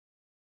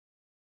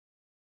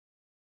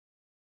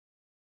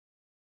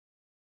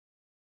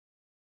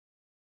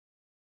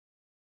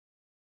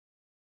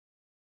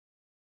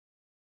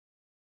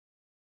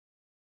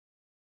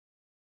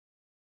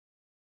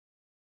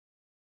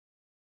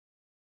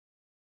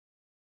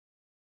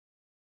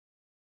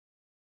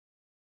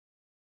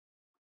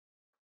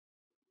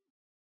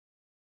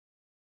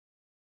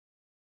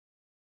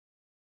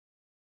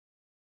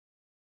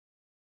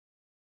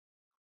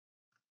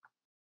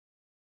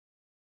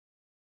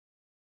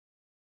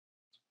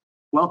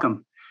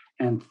Welcome,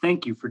 and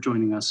thank you for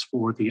joining us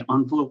for the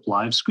Envelope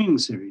Live screening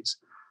series.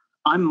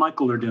 I'm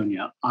Michael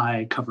Ordona.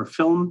 I cover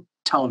film,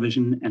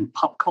 television, and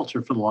pop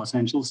culture for the Los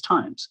Angeles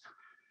Times.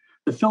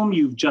 The film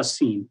you've just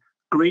seen,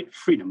 Great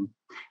Freedom,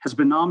 has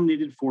been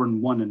nominated for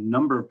and won a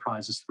number of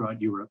prizes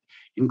throughout Europe,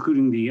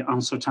 including the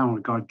Un Certain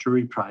Regard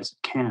Jury Prize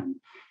at Cannes.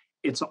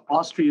 It's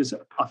Austria's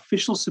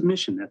official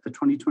submission at the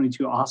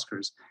 2022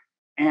 Oscars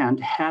and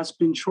has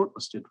been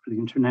shortlisted for the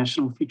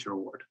International Feature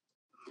Award.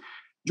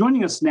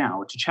 Joining us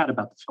now to chat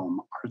about the film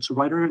are its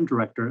writer and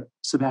director,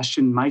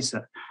 Sebastian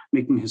Meise,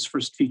 making his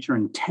first feature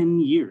in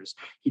 10 years.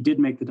 He did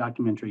make the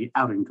documentary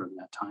Outing during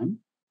that time.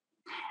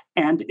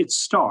 And its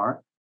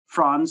star,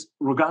 Franz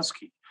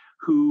Rogowski,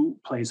 who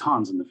plays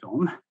Hans in the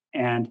film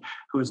and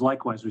who has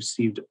likewise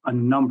received a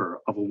number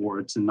of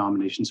awards and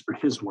nominations for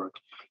his work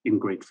in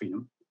Great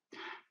Freedom.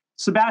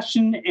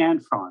 Sebastian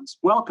and Franz,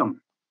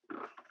 welcome.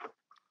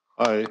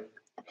 Hi.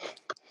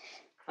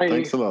 Hi.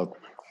 Thanks a lot.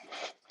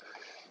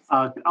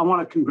 I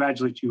want to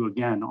congratulate you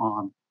again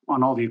on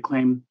all the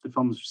acclaim the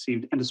film has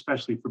received, and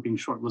especially for being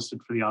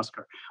shortlisted for the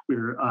Oscar. We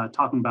were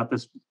talking about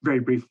this very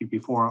briefly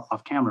before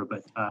off camera,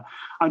 but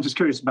I'm just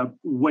curious about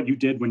what you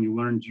did when you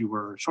learned you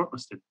were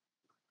shortlisted.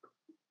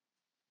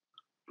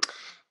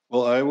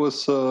 Well, I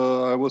was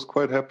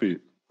quite happy,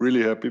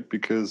 really happy,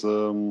 because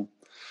there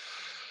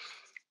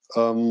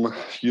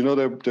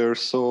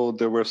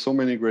were so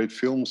many great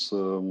films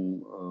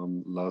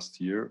last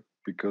year.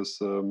 Because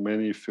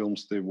many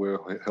films, they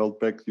were held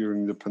back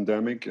during the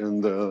pandemic,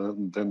 and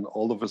then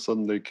all of a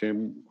sudden they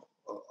came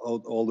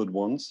out all at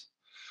once,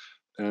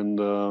 and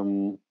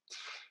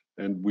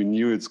we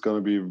knew it's going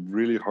to be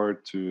really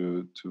hard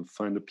to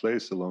find a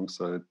place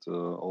alongside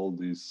all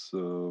these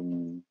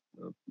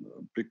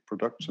big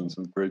productions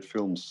and great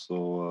films.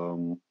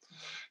 So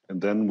and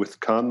then with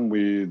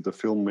Cannes, the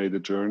film made a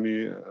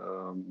journey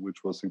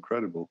which was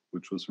incredible,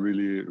 which was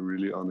really,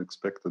 really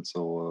unexpected.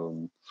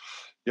 So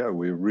yeah,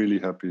 we're really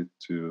happy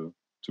to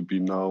be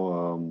now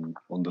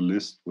on the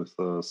list with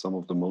some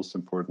of the most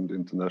important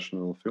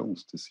international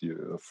films this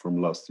year from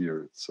last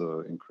year. It's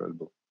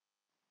incredible.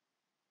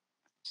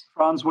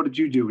 Franz, what did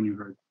you do when you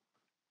heard?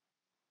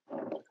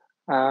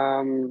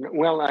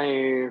 Well,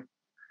 I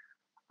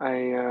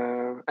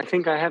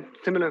think I had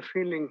similar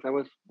feelings.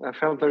 I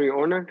felt very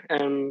honored,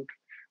 and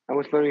I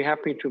was very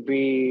happy to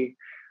be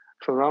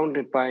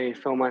surrounded by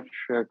so much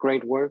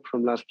great work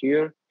from last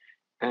year.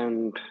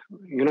 And,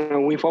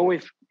 we've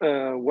always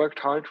worked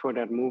hard for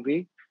that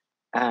movie,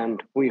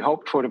 and we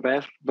hoped for the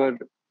best, but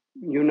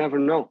you never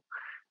know.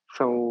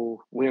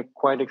 So we're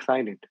quite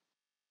excited.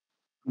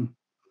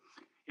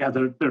 Yeah,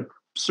 there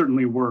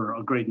certainly were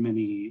a great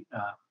many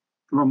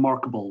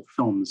remarkable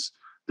films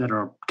that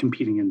are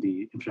competing in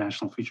the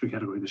international feature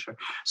category this year.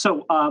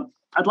 So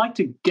I'd like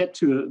to get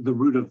to the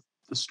root of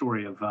the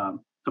story of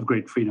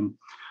Great Freedom.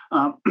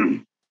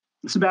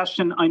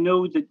 Sebastian, I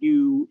know that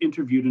you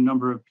interviewed a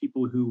number of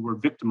people who were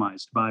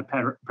victimized by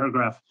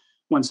paragraph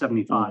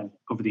 175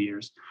 over the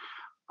years.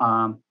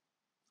 I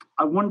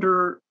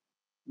wonder,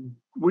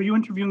 were you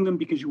interviewing them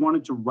because you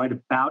wanted to write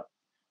about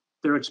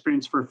their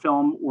experience for a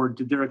film, or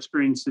did their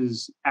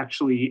experiences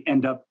actually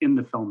end up in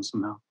the film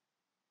somehow?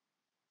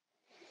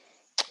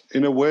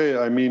 In a way,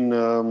 I mean,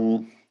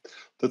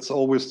 that's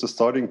always the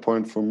starting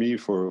point for me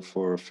for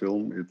a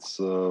film. It's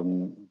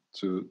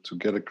to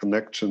get a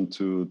connection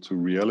to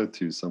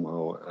reality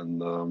somehow.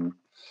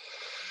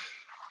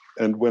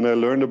 And when I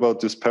learned about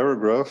this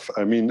paragraph,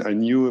 I mean, I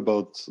knew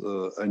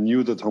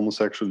that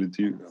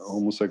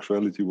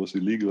homosexuality was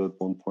illegal at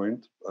one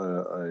point.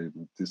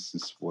 This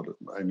is what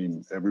I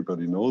mean.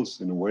 Everybody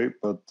knows in a way,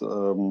 but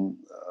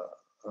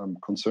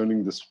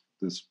concerning this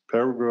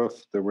paragraph,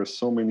 there were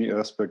so many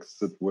aspects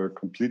that were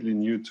completely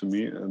new to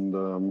me,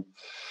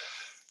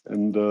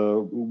 and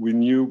we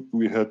knew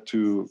we had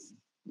to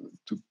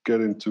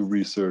get into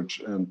research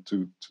and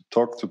to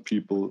talk to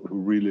people who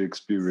really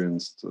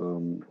experienced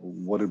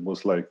what it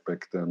was like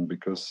back then.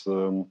 Because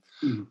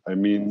I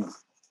mean,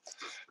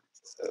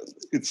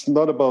 it's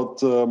not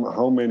about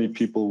how many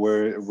people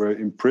were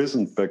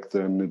imprisoned back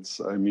then. This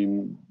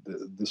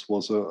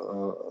was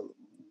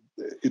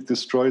it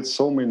destroyed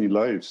so many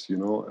lives,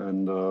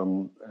 and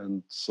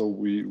so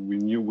we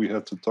knew we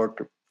had to talk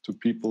to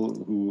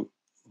people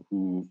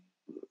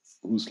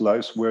whose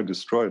lives were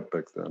destroyed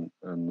back then,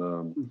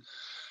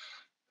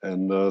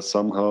 and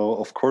somehow,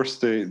 of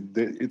course,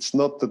 it's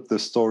not that the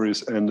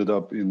stories ended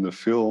up in the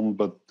film,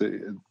 but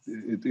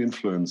it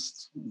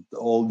influenced,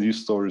 all these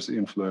stories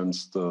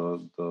influenced the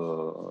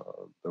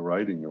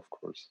writing, of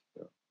course.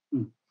 Yeah.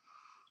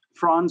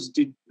 Franz,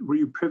 were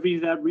you privy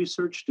to that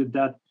research? Did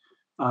that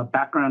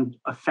background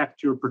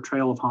affect your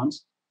portrayal of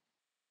Hans?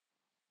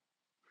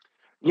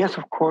 Yes,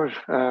 of course.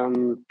 I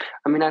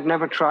mean, I've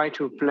never tried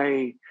to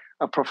play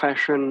a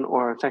profession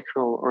or a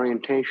sexual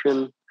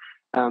orientation.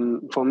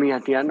 For me,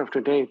 at the end of the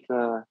day, it's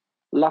a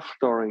love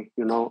story,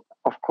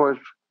 Of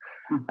course,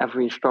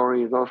 every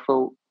story is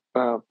also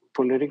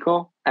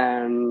political,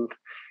 and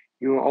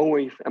you're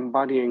always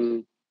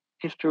embodying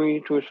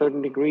history to a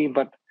certain degree,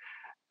 but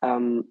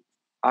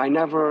I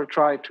never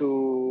try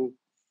to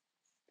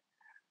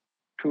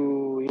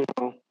to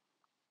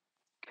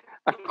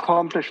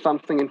accomplish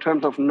something in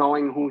terms of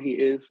knowing who he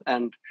is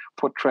and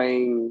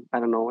portraying, I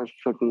don't know, a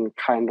certain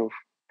kind of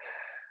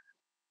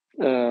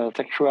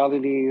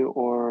sexuality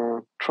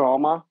or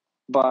trauma.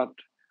 But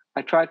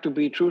I tried to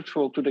be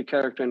truthful to the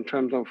character in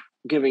terms of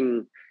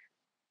giving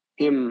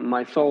him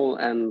my soul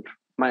and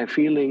my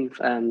feelings,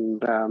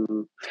 and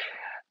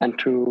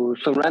to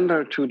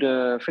surrender to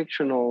the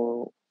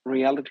fictional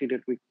reality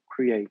that we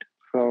create.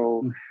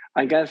 So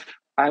I guess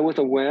I was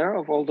aware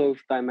of all those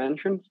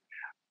dimensions,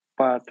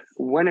 but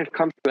when it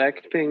comes to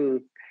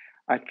acting,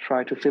 I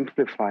try to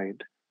simplify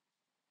it.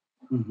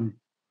 Mm-hmm.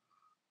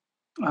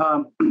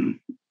 At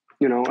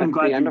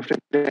the end of the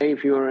day,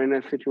 if you're in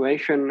a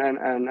situation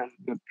and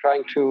you're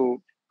trying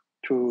to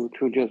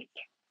just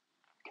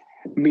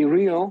be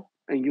real,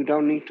 you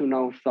don't need to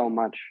know so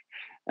much.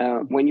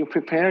 When you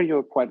prepare,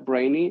 you're quite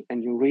brainy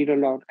and you read a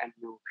lot and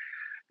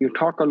you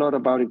talk a lot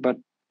about it. But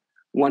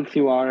once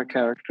you are a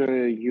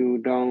character, you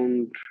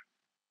don't.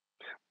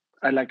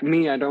 Like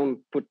me, I don't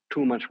put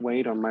too much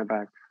weight on my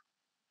back.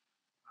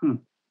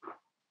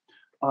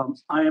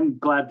 I am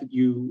glad that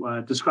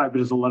you described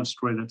it as a love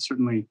story. That's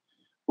certainly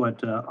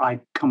what I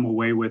come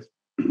away with.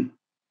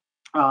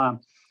 And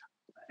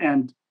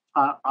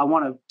I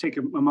want to take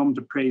a moment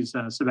to praise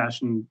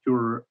Sebastian,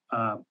 your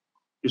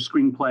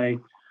screenplay,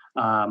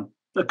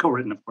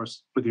 co-written, of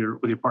course, with your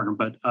partner.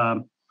 But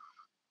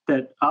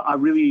that I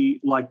really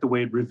liked the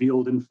way it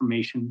revealed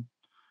information.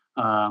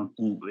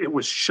 It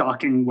was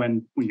shocking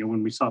when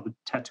we saw the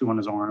tattoo on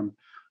his arm.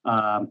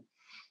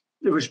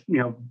 It was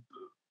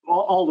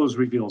all those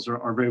reveals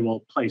are very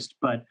well placed.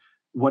 But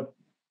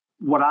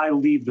what I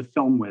leave the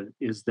film with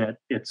is that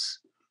it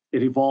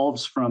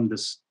evolves from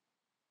this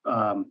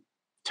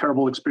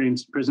terrible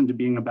experience in prison to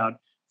being about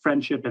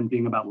friendship and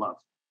being about love.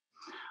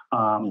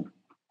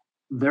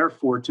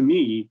 Therefore, to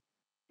me,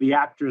 the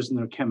actors and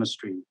their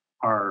chemistry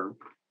are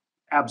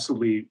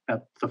absolutely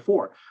at the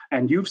fore.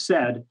 And you've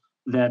said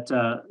that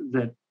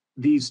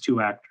these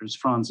two actors,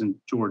 Franz and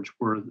George,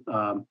 were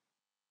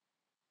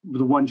the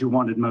ones you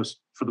wanted most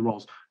for the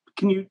roles.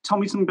 Can you tell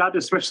me something about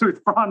this, especially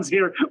with Franz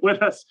here with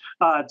us?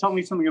 Tell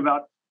me something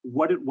about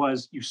what it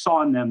was you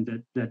saw in them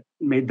that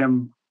made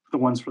them the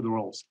ones for the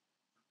roles.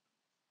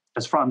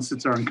 As Franz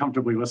sits there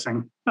uncomfortably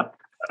listening.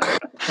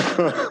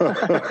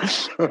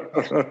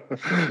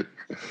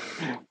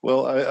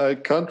 Well, I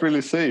can't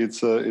really say.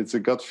 It's a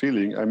gut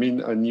feeling. I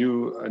mean, I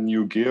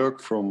knew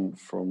Georg from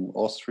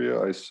Austria.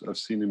 I've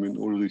seen him in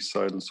Ulrich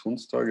Seidel's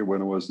Hundstage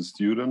when I was a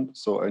student.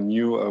 So I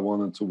knew I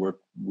wanted to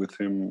work with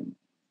him.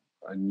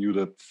 I knew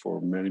that for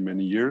many,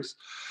 many years.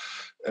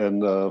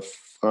 And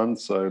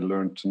Franz, I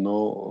learned to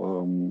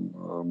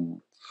know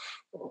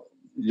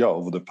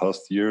over the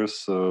past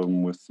years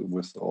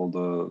with all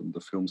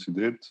the films he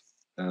did.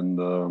 And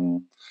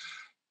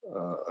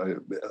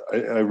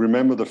I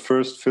remember the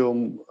first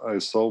film I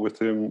saw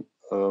with him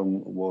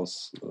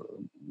was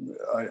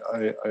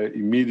I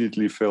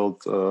immediately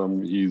felt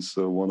he's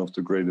one of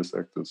the greatest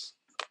actors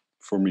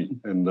for me.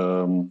 And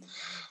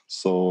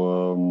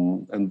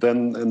and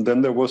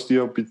then there was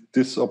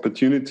this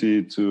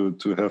opportunity to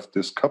have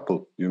this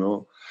couple,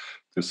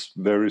 this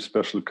very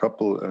special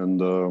couple,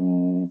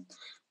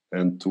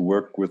 and to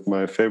work with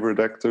my favorite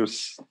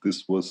actors.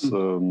 This was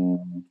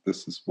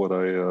this is what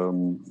I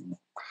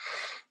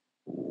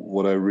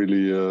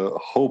really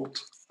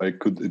hoped I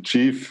could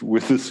achieve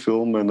with this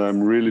film, and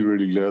I'm really,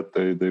 really glad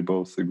they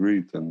both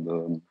agreed,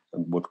 and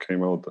what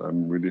came out,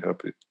 I'm really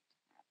happy.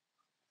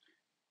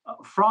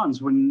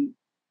 Franz, when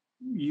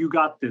you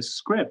got this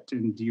script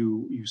and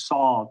you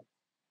saw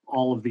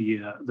all of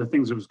the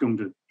things it was going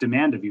to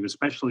demand of you,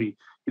 especially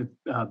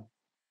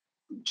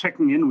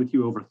checking in with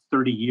you over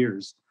 30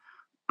 years,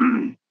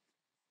 and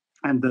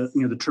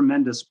the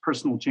tremendous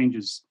personal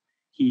changes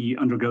he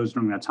undergoes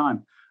during that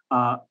time.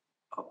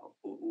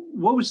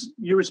 What was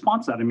your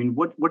response to that? I mean,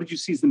 what did you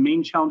see as the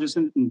main challenges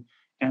in it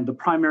and the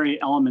primary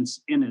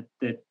elements in it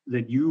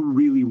that you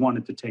really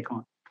wanted to take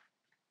on?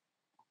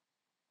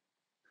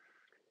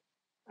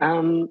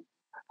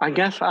 I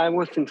guess I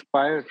was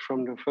inspired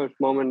from the first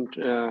moment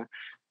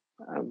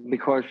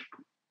because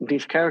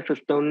these characters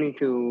don't need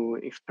to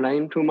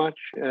explain too much.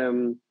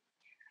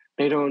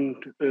 They don't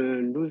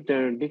lose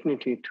their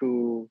dignity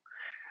to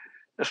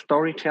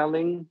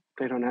storytelling.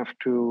 They don't have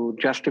to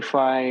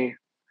justify,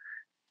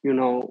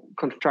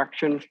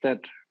 constructions that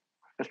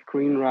a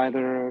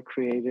screenwriter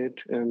created.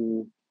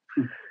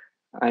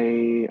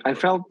 I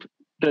felt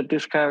that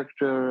this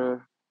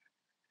character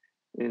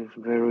is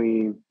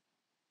very,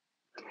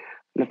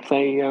 let's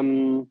say,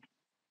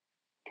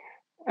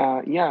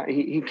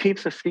 he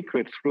keeps a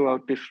secret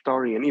throughout this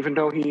story. And even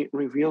though he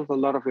reveals a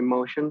lot of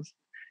emotions,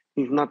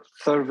 he's not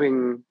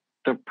serving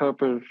the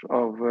purpose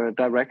of a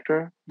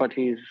director, but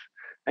he's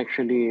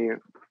actually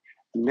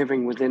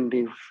living within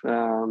these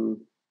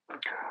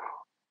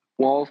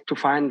walls to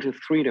find his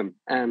freedom.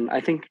 And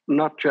I think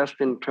not just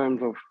in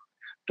terms of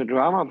the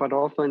drama, but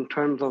also in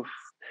terms of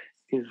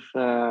his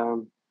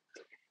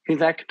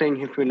acting,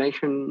 his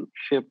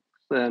relationships,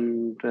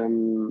 and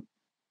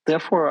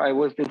therefore I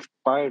was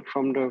inspired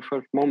from the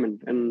first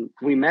moment. And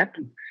we met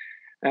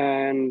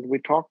and we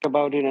talked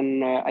about it,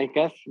 and I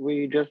guess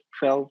we just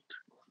felt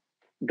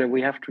that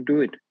we have to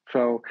do it.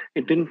 So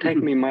it didn't take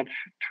me much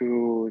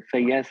to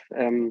say yes.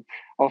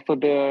 Also,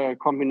 the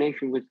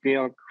combination with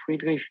Georg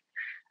Friedrich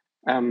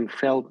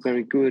felt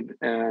very good,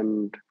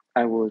 and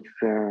I was,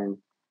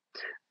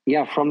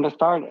 from the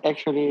start,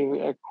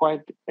 actually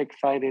quite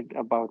excited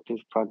about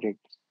this project.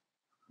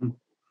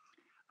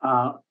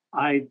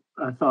 I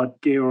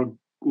thought Georg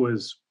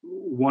was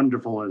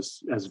wonderful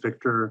as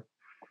Victor.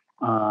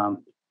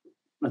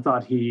 I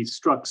thought he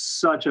struck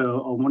such a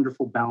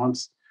wonderful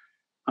balance,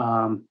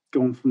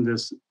 going from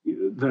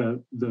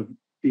the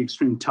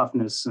extreme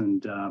toughness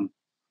and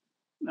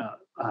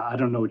I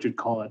don't know what you'd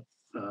call it,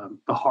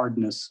 the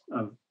hardness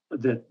of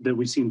that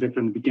we see in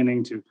Victor in the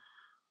beginning, to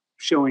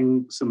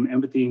showing some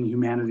empathy and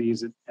humanity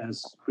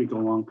as we go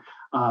along.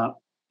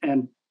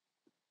 And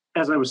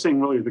as I was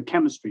saying earlier, the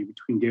chemistry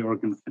between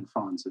Georg and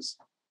Franz is,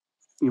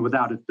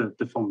 without it,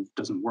 the film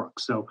doesn't work.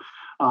 So,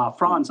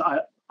 Franz,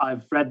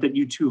 I've read that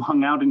you two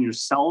hung out in your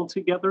cell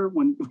together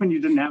when you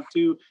didn't have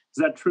to. Is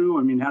that true?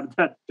 I mean, how did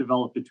that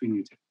develop between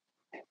you two?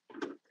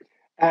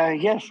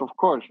 Yes, of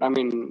course. I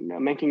mean,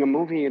 making a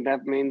movie,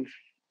 that means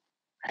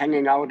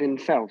hanging out in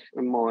cells,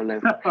 more or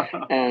less.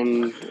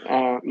 And,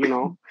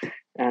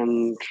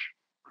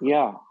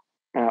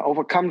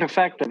 overcome the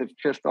fact that it's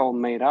just all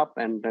made up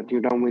and that you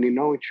don't really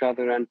know each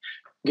other. And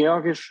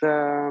Georg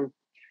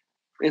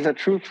is a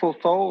truthful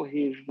soul.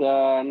 He's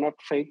not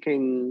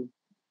faking,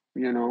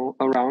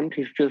 around.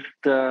 He's just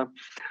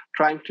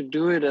trying to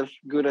do it as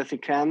good as he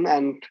can.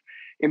 And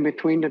in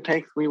between the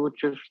takes, we would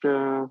just,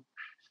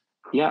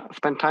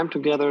 spend time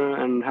together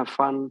and have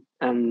fun.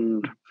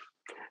 And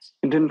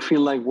it didn't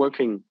feel like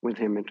working with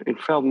him. It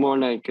felt more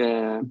like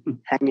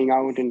hanging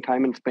out in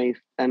time and space.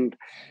 And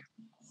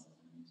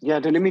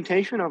the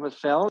limitation of a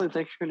cell is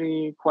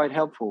actually quite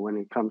helpful when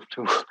it comes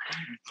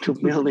to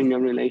building a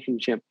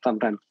relationship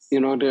sometimes.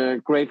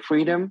 The great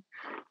freedom,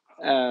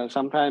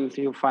 sometimes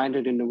you find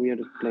it in the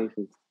weirdest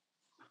places.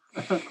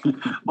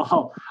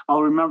 Well,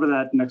 I'll remember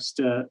that next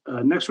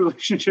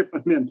relationship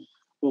I'm in.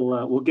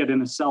 We'll get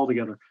in a cell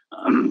together.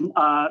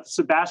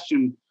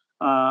 Sebastian,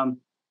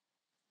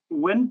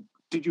 when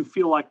did you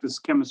feel like this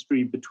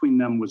chemistry between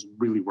them was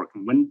really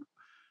working?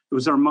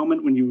 Was there a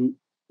moment when you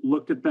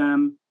looked at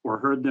them or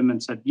heard them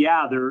and said,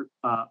 "Yeah,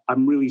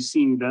 I'm really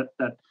seeing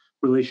that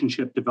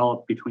relationship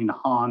develop between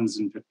Hans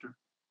and Victor"?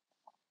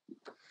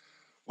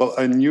 Well,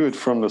 I knew it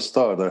from the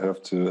start, I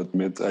have to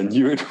admit. I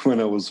knew it when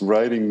I was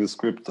writing the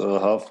script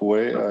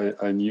halfway.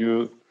 I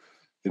knew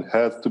it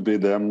had to be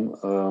them.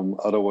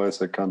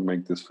 Otherwise, I can't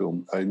make this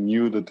film. I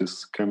knew that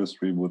this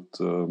chemistry would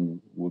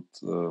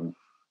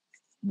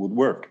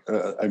work.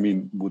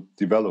 Would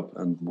develop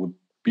and would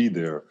be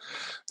there.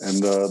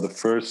 And the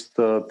first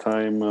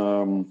time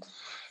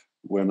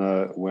when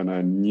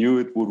I knew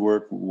it would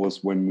work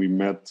was when we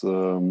met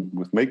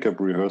with makeup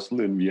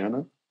rehearsal in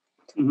Vienna.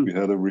 Mm-hmm. We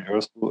had a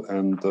rehearsal,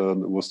 and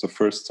it was the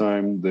first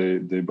time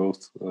they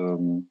both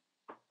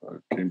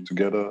came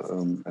together,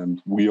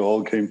 and we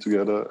all came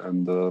together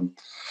and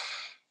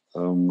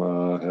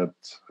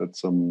had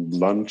some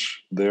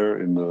lunch there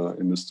in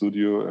the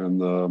studio,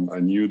 and I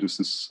knew this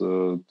is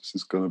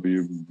going to be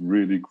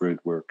really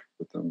great work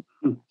with them.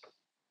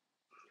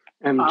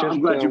 And just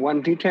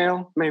one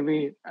detail,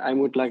 maybe I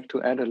would like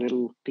to add a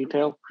little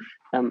detail.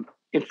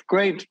 It's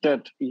great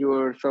that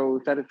you're so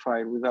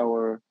satisfied with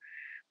our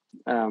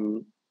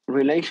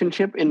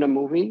relationship in the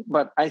movie,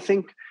 but I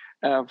think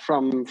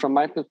from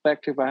my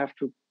perspective, I have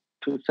to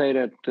say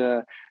that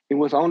it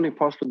was only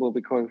possible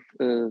because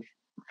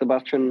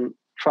Sebastian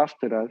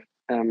trusted us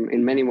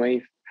in many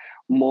ways,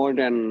 more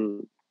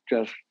than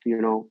just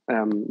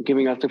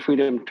giving us the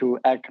freedom to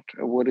act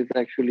what is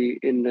actually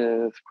in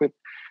the script.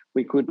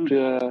 We could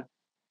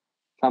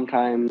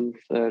sometimes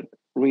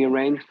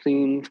rearrange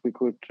scenes. We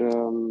could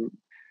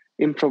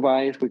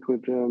improvise. We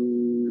could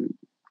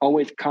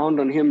always count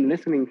on him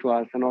listening to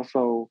us and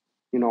also,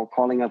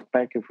 calling us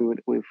back if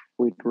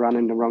we'd run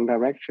in the wrong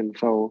direction.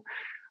 So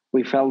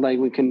we felt like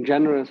we can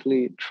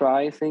generously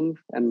try things,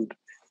 and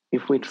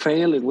if we'd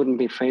fail, it wouldn't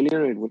be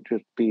failure. It would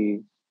just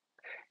be,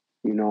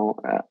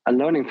 a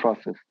learning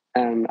process.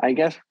 And I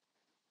guess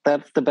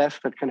that's the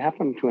best that can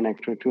happen to an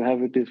actor, to have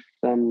this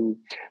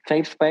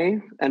safe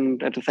space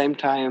and at the same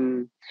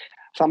time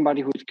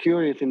somebody who's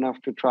curious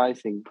enough to try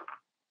things.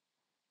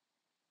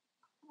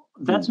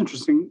 That's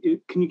interesting.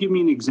 Can you give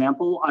me an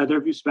example, either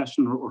of you,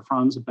 Sebastian or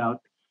Franz,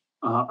 about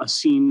a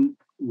scene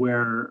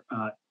where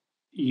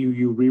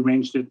you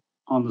rearranged it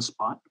on the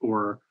spot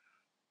or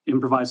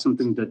improvised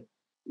something that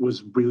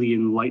was really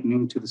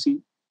enlightening to the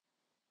scene?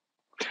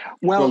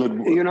 Well,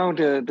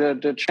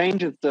 the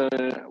changes, the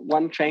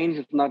one change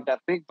is not that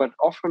big, but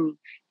often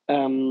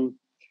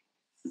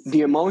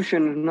the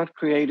emotion is not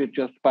created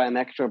just by an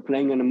actor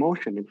playing an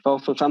emotion. It's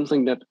also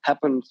something that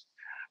happens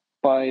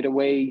by the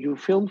way you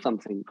film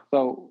something.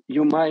 So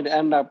you might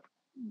end up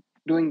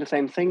doing the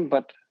same thing,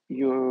 but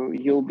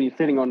you'll be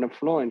sitting on the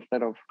floor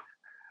instead of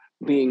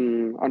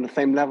being on the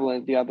same level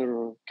as the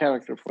other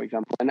character, for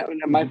example. And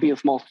it might be a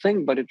small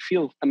thing, but it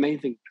feels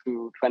amazing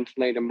to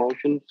translate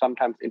emotion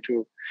sometimes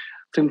into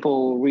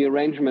simple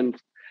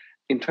rearrangements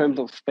in terms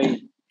of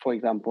space, for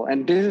example.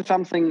 And this is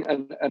something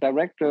a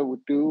director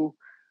would do,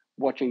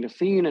 watching the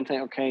scene and say,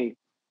 okay,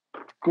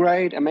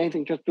 great,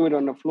 amazing, just do it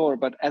on the floor.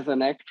 But as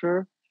an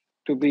actor,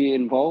 to be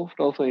involved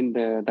also in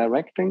the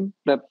directing,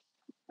 that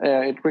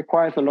it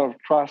requires a lot of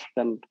trust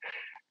and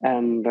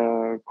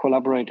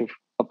collaborative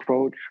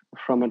approach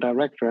from a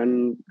director.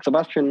 And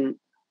Sebastian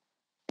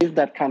is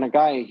that kind of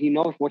guy. He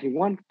knows what he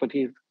wants, but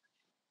he's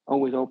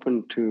always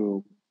open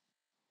to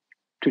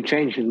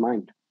change his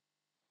mind.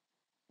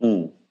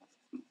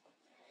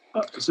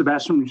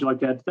 Sebastian, would you like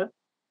to add to that?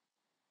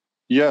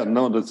 Yeah,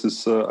 no, this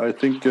is. I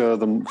think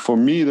for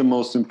me the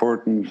most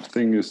important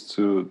thing is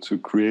to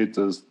create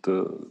a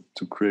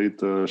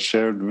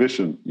shared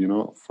vision,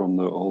 from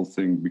the whole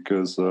thing,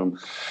 because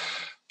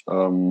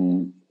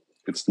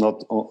it's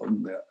not.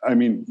 I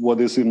mean,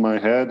 what is in my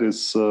head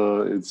is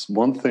it's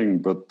one thing,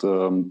 but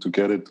to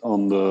get it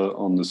on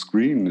the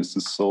screen, this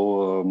is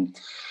so.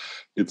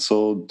 It's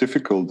so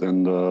difficult,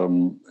 and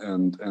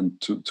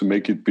to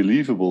make it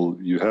believable,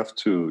 you have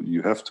to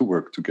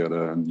work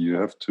together, and you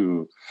have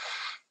to.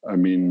 I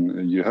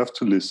mean, you have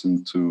to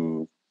listen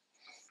to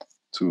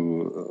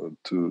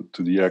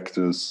the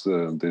actors.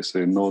 They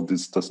say, no,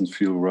 this doesn't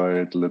feel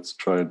right. Let's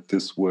try it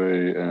this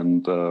way.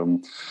 And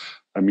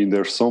I mean,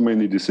 there's so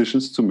many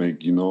decisions to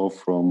make,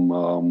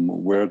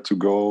 from where to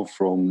go,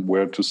 from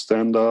where to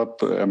stand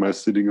up. Am I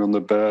sitting on the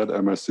bed?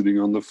 Am I sitting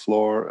on the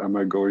floor? Am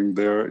I going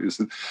there?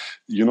 Is it,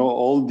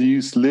 all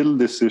these little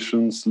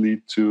decisions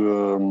lead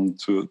to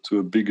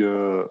a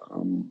bigger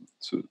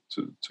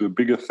to a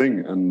bigger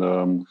thing.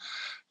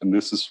 And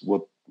this is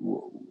what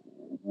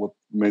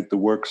made the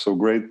work so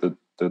great, that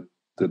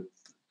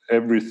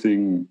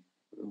everything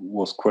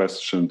was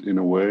questioned in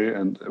a way,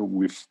 and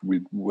we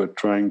were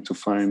trying to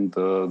find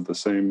the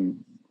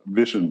same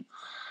vision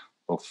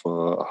of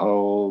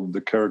how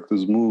the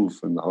characters move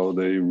and how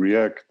they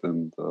react,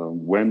 and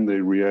when they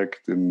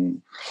react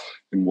in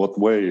what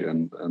way,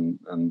 and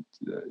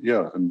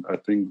I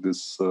think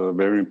this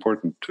very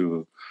important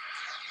to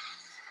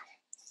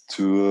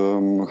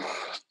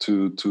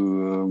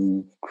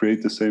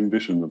create the same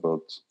vision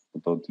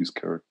about these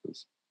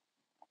characters.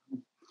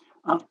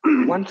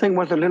 One thing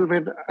was a little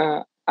bit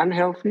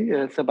unhealthy.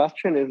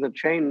 Sebastian is a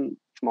chain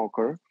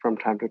smoker from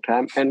time to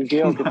time, and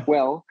Georg as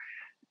well.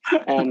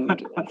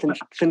 And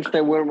since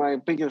they were my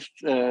biggest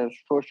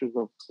sources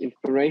of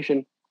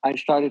inspiration, I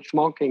started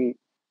smoking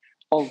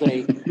all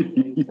day.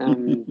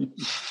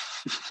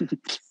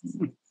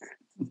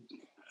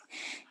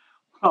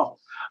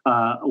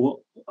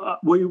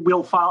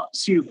 We'll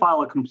see you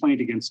file a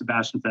complaint against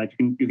Sebastian for that.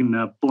 You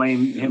can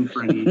blame him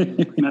for any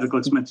medical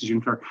expenses you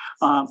incur.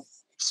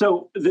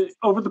 So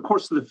over the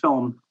course of the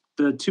film,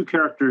 the two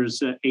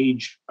characters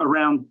age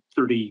around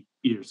 30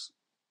 years,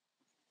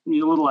 a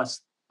little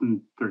less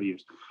than 30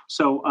 years.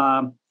 So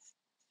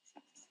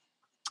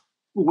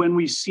when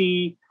we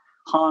see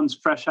Hans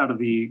fresh out of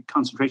the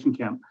concentration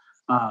camp,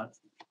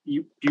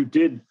 you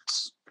did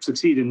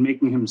succeed in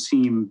making him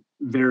seem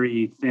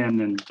very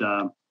thin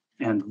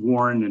and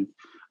worn, and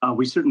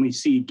we certainly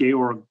see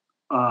Georg,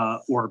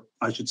 or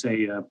I should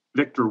say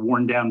Victor,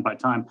 worn down by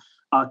time.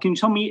 Can you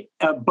tell me,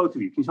 both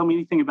of you, can you tell me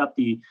anything about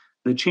the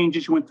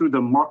changes you went through,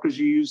 the markers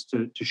you used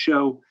to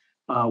show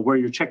when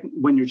you're checking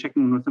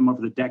in with them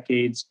over the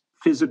decades,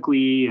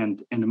 physically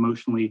and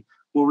emotionally?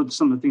 What were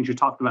some of the things you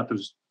talked about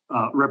those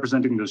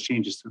representing those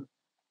changes to?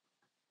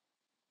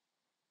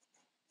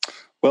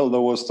 Well,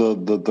 there was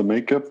the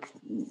makeup,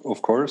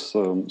 of course.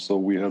 So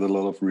we had a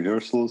lot of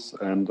rehearsals,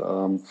 and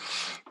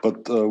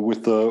but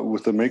with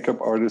the makeup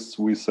artists,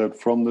 we said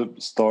from the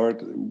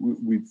start,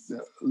 we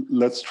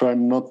let's try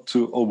not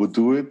to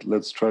overdo it.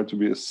 Let's try to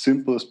be as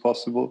simple as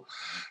possible,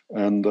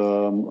 and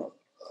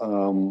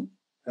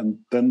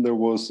then there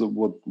was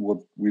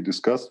what we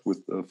discussed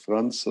with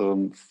Franz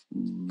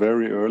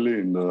very early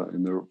in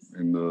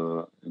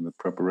the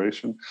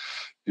preparation,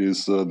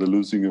 is the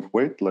losing of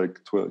weight. Like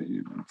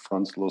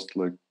Franz lost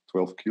like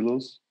 12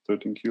 kilos,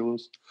 13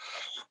 kilos.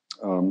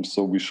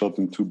 So we shot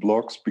in 2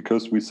 blocks,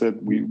 because we said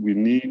we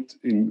need,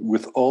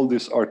 with all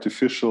these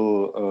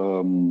artificial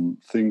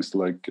things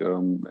like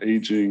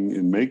aging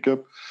in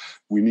makeup,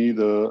 we need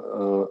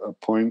a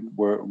point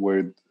where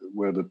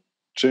the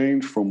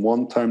change from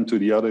one time to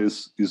the other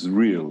is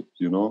real.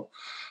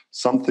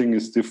 Something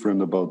is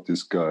different about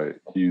this guy.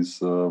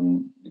 He's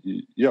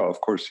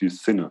of course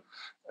he's thinner,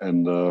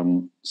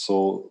 and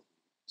so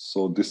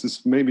this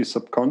is maybe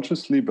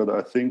subconsciously, but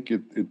I think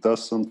it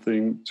does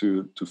something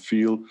to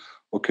feel,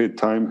 okay,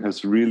 time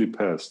has really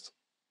passed.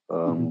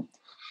 And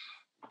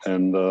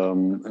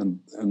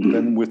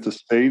then with the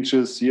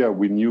stages,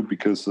 we knew,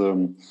 because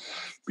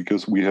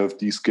we have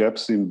these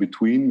gaps in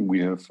between. We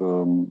have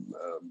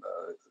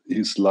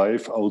his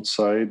life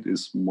outside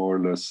is more or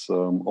less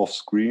off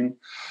screen,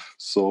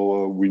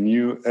 so we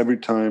knew every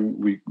time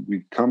we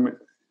come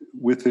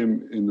with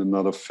him in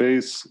another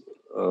phase,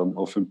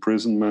 of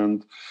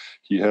imprisonment,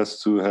 he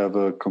has to have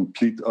a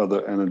complete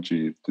other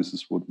energy. This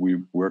is what we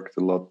worked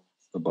a lot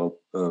about.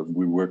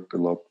 We worked a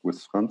lot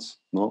with Franz,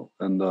 no,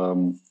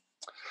 and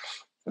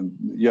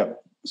yeah.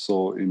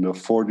 So in the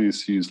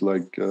 40s, he's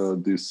like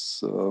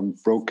this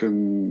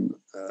broken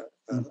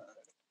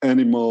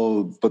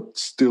animal, but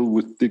still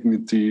with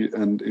dignity.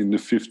 And in the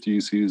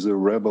 50s, he's a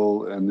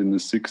rebel, and in the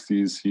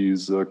 60s,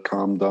 he's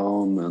calmed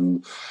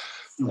down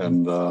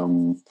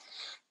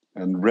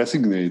and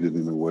resignated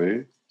in a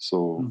way.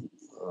 So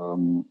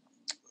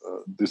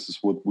this is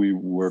what we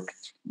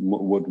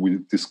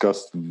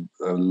discussed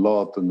a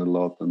lot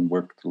and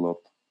worked a lot.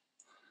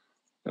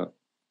 Yeah.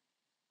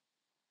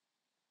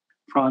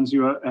 Franz,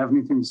 you have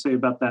anything to say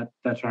about that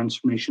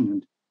transformation?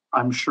 And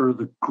I'm sure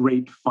the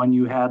great fun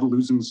you had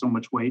losing so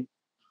much weight.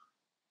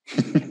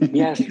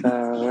 Yes, it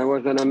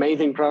was an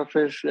amazing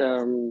process.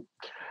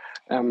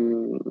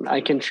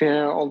 I can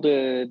share all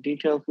the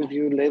details with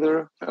you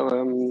later.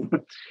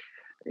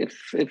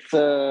 It's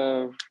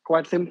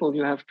quite simple.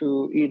 You have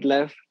to eat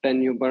less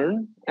than you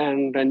burn,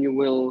 and then you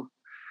will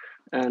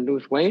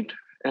lose weight.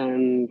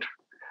 And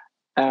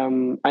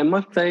I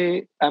must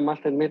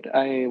admit,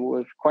 I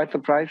was quite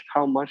surprised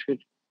how much it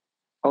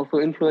also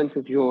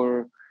influences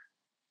your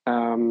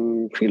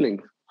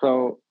feelings.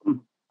 So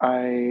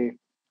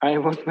I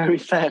was very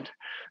sad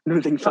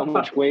losing so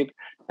much weight,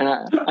 and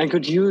I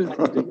could use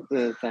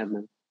this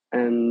sadness.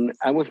 And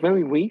I was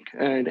very weak.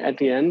 And at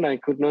the end, I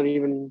could not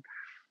even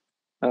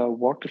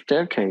walk the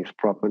staircase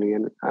properly.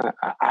 And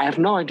I have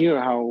no idea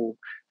how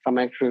some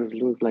actors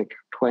lose like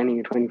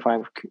 20,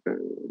 25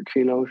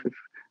 kilos. It's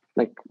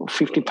like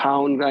 50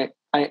 pounds.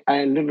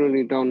 I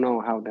literally don't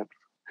know how that's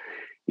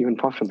even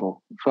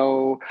possible.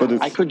 So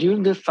I could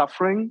use this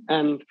suffering,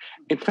 and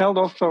it felt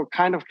also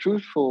kind of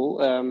truthful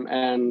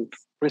and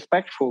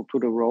respectful to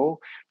the role,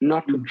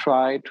 not to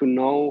try to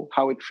know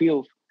how it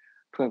feels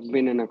to have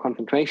been in a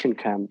concentration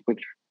camp,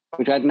 which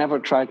I'd never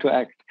tried to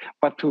act,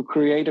 but to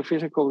create a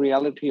physical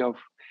reality of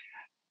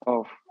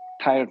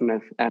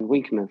tiredness and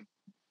weakness.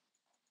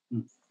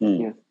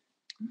 Yes.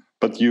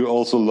 But you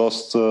also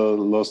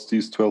lost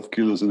these 12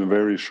 kilos in a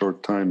very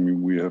short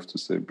time, we have to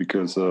say,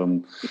 because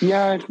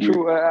yeah, it's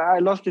true. I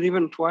lost it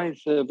even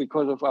twice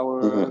because of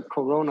our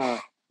Corona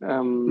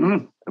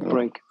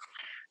break.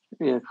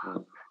 Yes.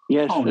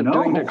 Yes, oh, no.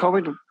 During the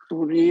COVID,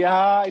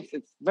 yeah,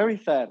 it's very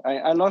sad.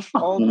 I lost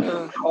all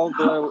the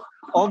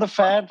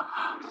fat,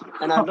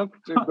 and I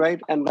looked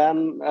great. And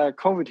then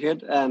COVID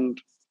hit,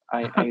 and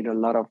I ate a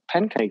lot of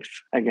pancakes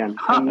again.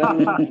 And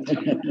then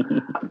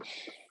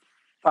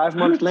 5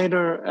 months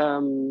later,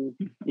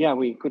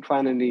 we could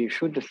finally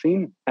shoot the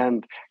scene,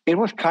 and it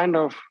was kind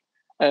of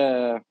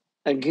a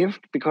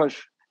gift because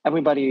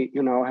everybody,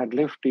 had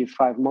lived these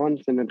 5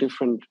 months in a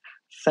different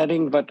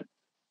setting, but.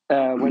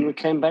 When we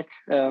came back,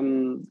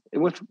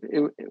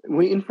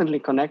 we instantly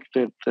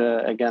connected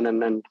again,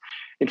 and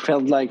it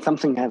felt like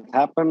something had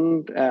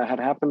happened,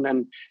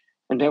 and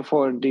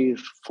therefore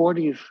these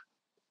 40s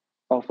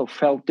also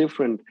felt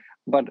different.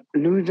 But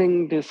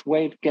losing this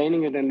weight,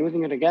 gaining it, and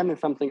losing it again is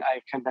something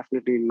I can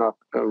definitely not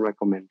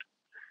recommend.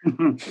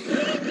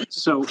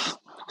 So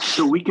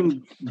we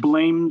can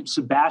blame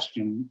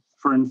Sebastian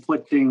for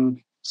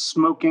inflicting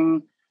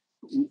smoking,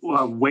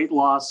 weight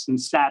loss,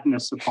 and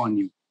sadness upon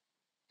you.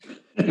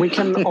 We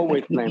can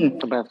always blame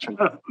Sebastian.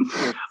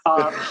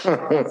 I'm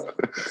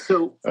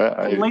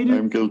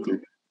guilty.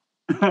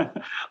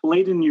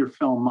 Late in your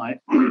film, I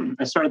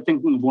started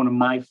thinking of one of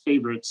my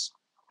favorites,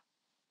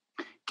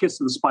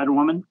 Kiss of the Spider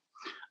Woman.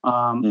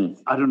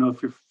 I don't know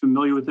if you're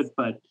familiar with it,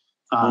 but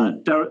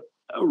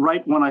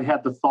right when I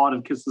had the thought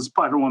of Kiss of the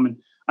Spider Woman,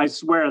 I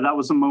swear that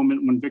was a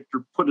moment when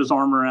Victor put his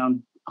arm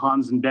around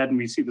Hans in bed and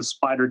we see the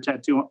spider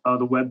tattoo,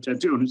 the web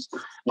tattoo on his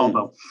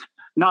elbow.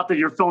 Not that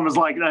your film is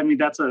like,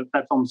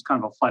 that film's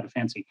kind of a flight of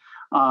fancy.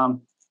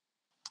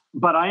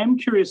 But I am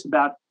curious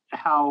about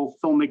how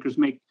filmmakers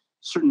make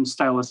certain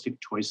stylistic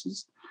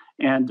choices.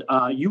 And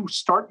you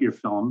start your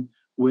film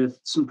with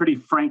some pretty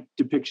frank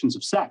depictions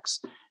of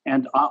sex.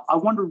 And I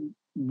wonder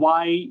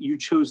why you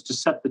chose to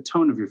set the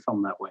tone of your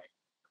film that way.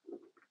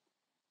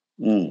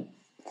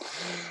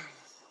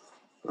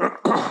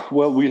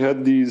 Well, we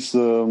had these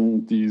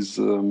images.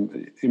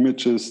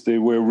 They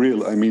were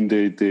real. I mean,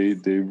 they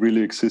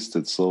really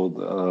existed. So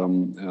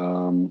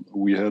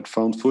we had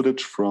found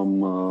footage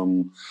from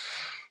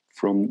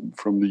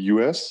the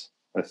US.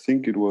 I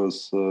think it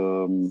was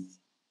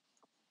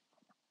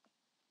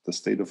the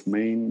state of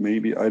Maine,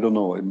 maybe. I don't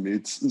know.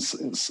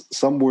 It's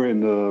somewhere in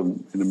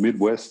the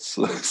Midwest.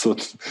 So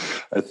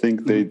I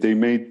think they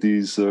made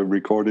these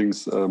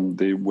recordings.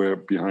 They were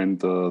behind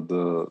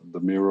the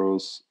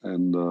mirrors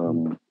and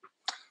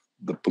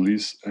the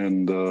police,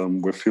 and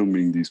were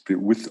filming these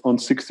people on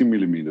 60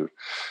 millimeter.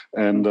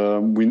 And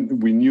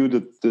we knew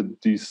that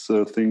these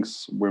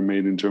things were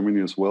made in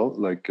Germany as well,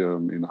 like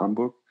in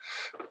Hamburg.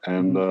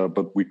 And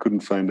but we couldn't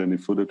find any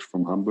footage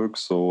from Hamburg,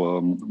 so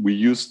we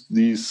used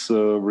these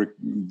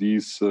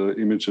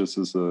images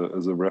as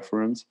a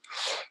reference,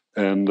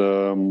 and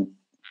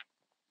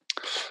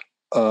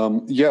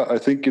Yeah, I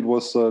think it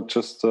was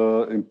just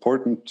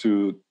important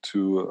to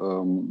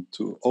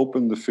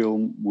open the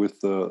film with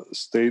the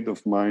state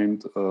of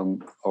mind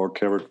our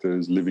character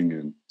is living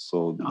in.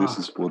 So this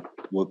is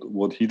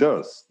what he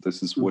does.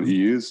 This is what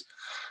he is.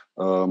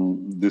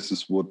 This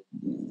is what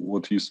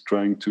he's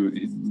trying to,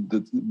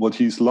 what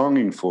he's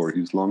longing for.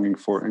 He's longing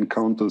for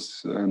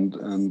encounters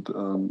and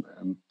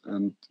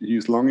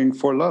he's longing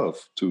for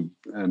love too.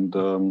 And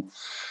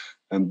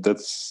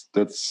that's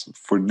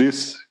for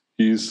this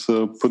he's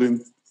put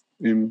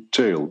in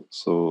jail.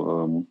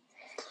 So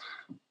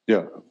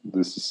yeah,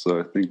 this is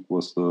I think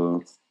was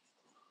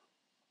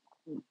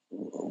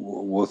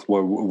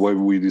why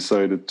we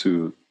decided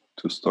to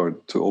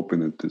start to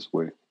open it this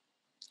way.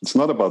 It's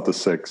not about the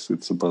sex.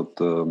 It's about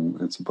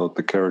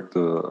the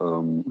character,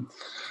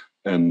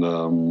 and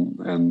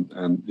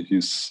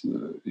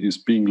he's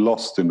being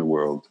lost in the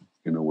world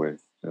in a way.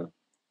 Yeah.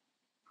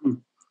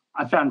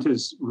 I found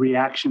his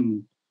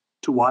reaction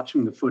to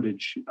watching the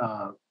footage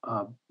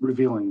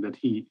revealing that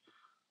he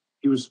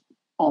was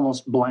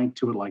almost blank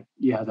to it. Like,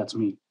 yeah, that's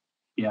me.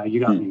 Yeah, you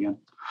got me again.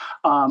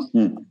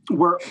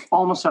 We're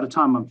almost out of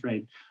time, I'm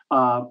afraid.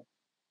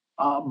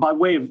 By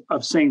way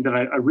of saying that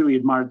I really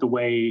admired the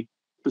way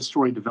the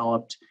story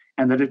developed,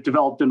 and that it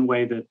developed in a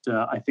way that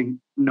I think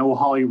no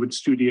Hollywood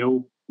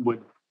studio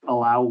would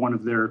allow one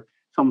of their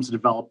films to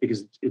develop,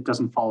 because it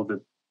doesn't follow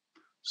the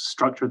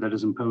structure that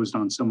is imposed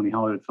on so many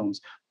Hollywood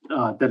films,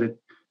 that it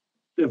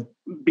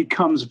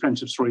becomes a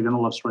friendship story, then a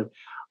love story.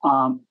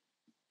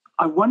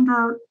 I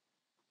wonder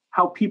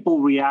how people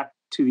react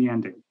to the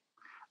ending.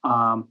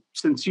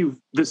 Since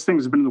this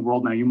thing's been in the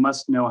world now, you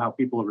must know how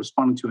people have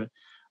responded to it,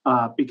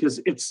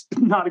 because it's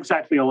not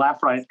exactly a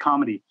laugh riot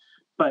comedy,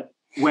 but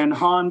when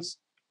Hans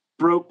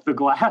broke the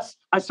glass,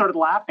 I started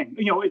laughing,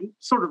 in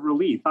sort of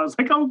relief. I was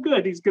like, oh,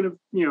 good. He's going to,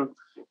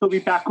 he'll be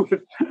back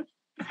with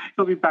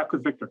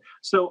Victor.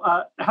 So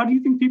how do you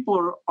think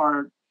people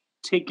are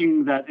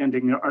taking that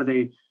ending? Are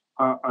they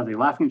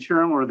laughing and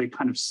cheering, or are they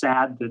kind of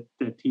sad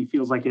that he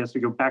feels like he has to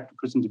go back to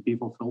prison to be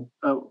fulfilled?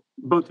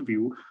 Both of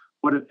you,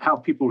 how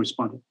people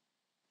responded?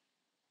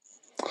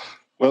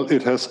 Well,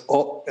 it has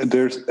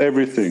there's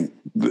everything.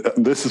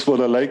 This is what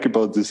I like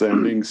about this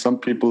ending. Some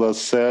people are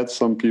sad,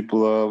 some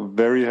people are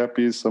very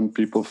happy, some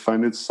people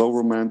find it so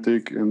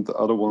romantic, and the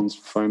other ones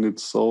find it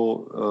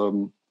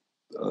so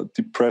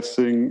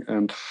depressing,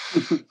 and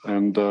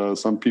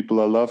some people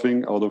are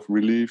laughing out of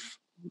relief.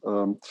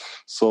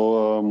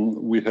 So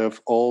we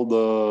have all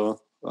the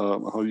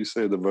how do you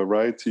say, the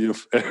variety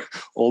of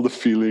all the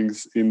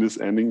feelings in this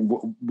ending,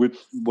 which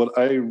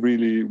I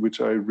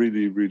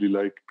really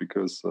like,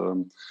 because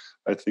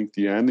I think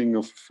the ending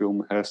of a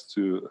film has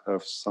to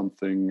have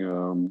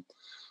something,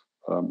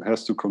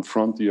 has to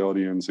confront the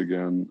audience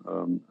again,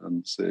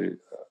 and say,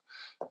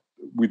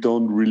 we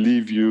don't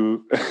relieve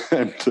you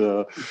and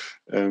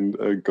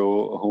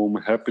go home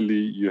happily.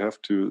 You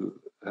have to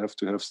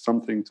have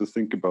something to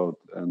think about,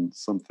 and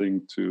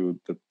something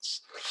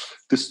that's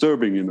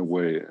disturbing in a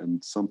way,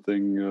 and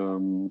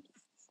something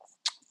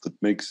that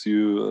makes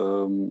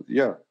you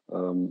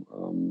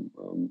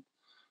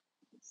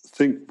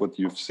think what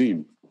you've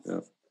seen.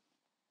 Yeah.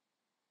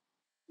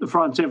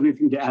 Franz, do you have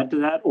anything to add to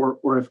that,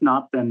 or if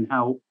not, then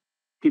how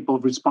people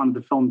have responded to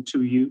the film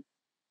to you?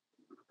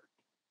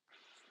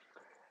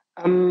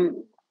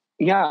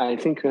 Yeah, I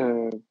think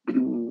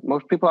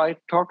most people I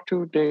talk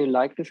to, they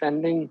like this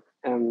ending.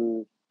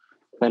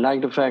 They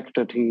like the fact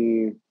that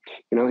he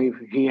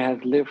has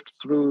lived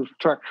through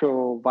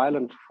structural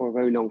violence for a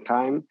very long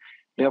time.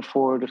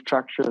 Therefore, the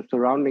structure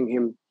surrounding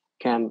him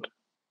can't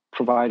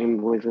provide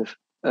him with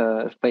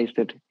a space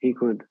that he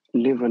could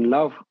live and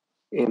love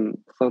in.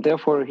 So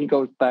therefore, he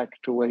goes back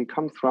to where he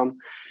comes from,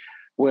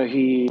 where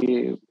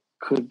he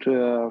could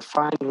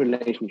find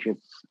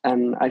relationships.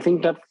 And I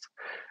think that's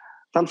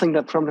something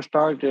that from the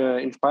start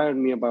inspired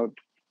me about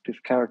this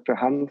character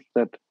Hans,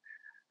 that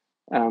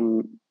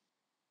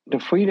the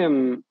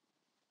freedom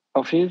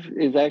of his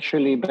is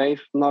actually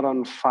based not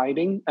on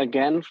fighting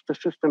against the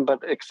system,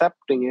 but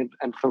accepting it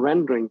and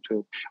surrendering to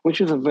it, which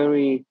is a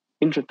very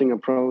interesting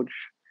approach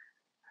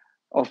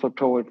also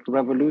towards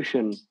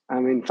revolution. I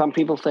mean, some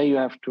people say you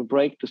have to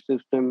break the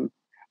system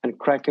and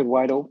crack it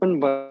wide open,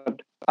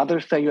 but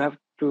others say you have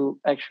to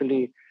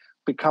actually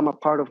become a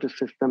part of the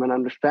system and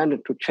understand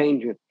it to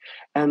change it.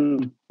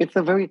 And it's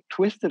a very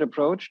twisted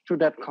approach to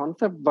that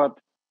concept, but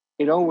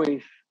it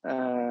always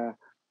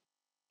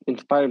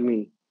inspired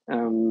me.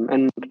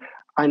 And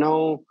I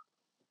know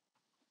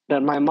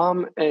that my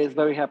mom is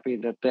very happy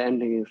that the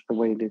ending is the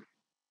way it is.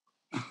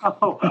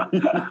 Oh,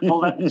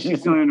 well,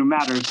 she's the one who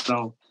matters.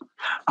 So,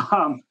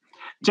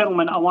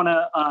 gentlemen, I want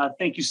to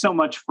thank you so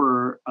much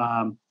for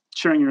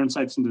sharing your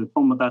insights into the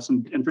film with us,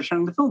 and for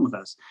sharing the film with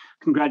us.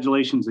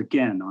 Congratulations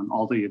again on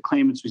all the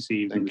acclaim it's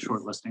received in the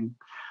shortlisting.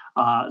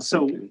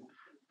 So,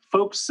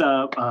 folks,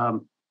 I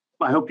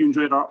hope you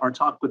enjoyed our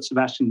talk with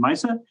Sebastian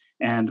Meise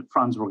and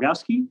Franz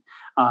Rogowski.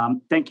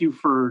 Thank you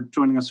for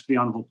joining us for the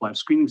Envelope Live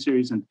screening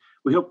series, and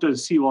we hope to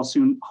see you all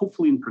soon,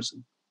 hopefully in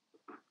person.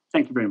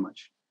 Thank you very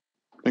much.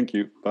 Thank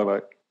you.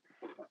 Bye-bye.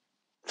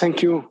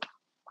 Thank you.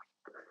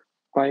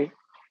 Bye.